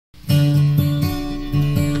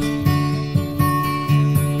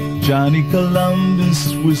Johnny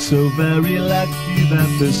Columbus, we're so very lucky that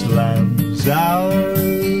this land's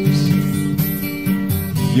ours.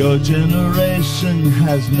 Your generation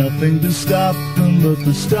has nothing to stop them but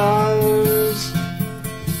the stars.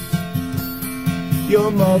 Your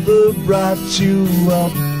mother brought you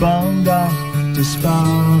up on Dr.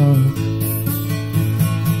 Spark,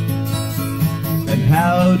 and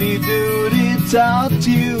Howdy Doody taught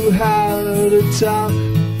you how to talk.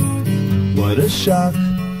 What a shock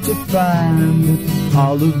to find that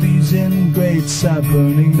all of these ingrates are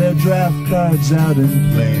burning their draft cards out in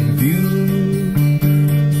plain view.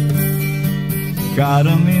 God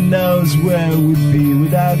only knows where we'd be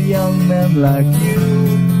without young men like you.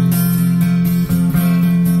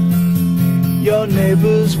 Your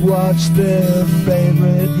neighbors watch their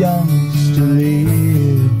favorite youngster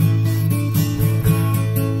leave.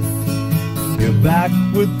 You're back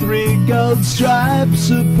with 3 gold stripes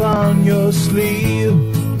upon your sleeve.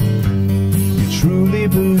 You truly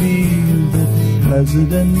believe that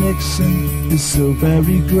President Nixon is so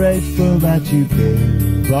very grateful that you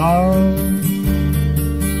gave all.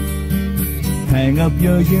 Hang up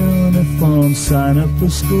your uniform, sign up for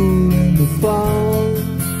school in the fall.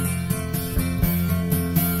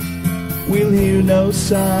 We'll hear no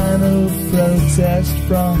sign of protest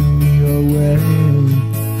from your way,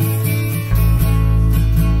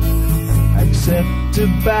 except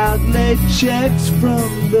about late checks from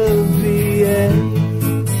the VA.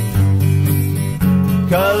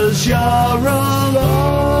 'Cause you're a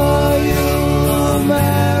loyal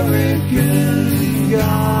American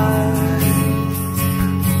guy,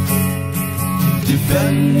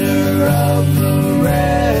 defender of the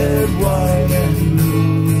red, white, and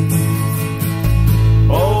blue.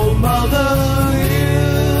 Oh, Mother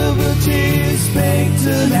Liberty's baked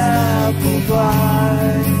an apple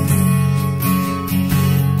pie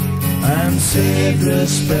and saved a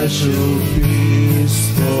special piece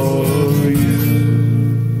for you.